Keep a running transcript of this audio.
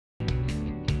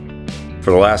For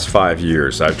the last 5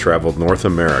 years, I've traveled North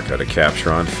America to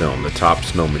capture on film the top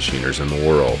snowmachiners in the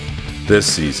world.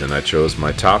 This season, I chose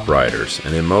my top riders,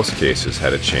 and in most cases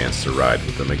had a chance to ride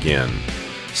with them again.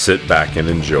 Sit back and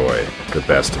enjoy the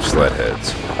best of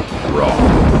Sledheads,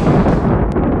 raw.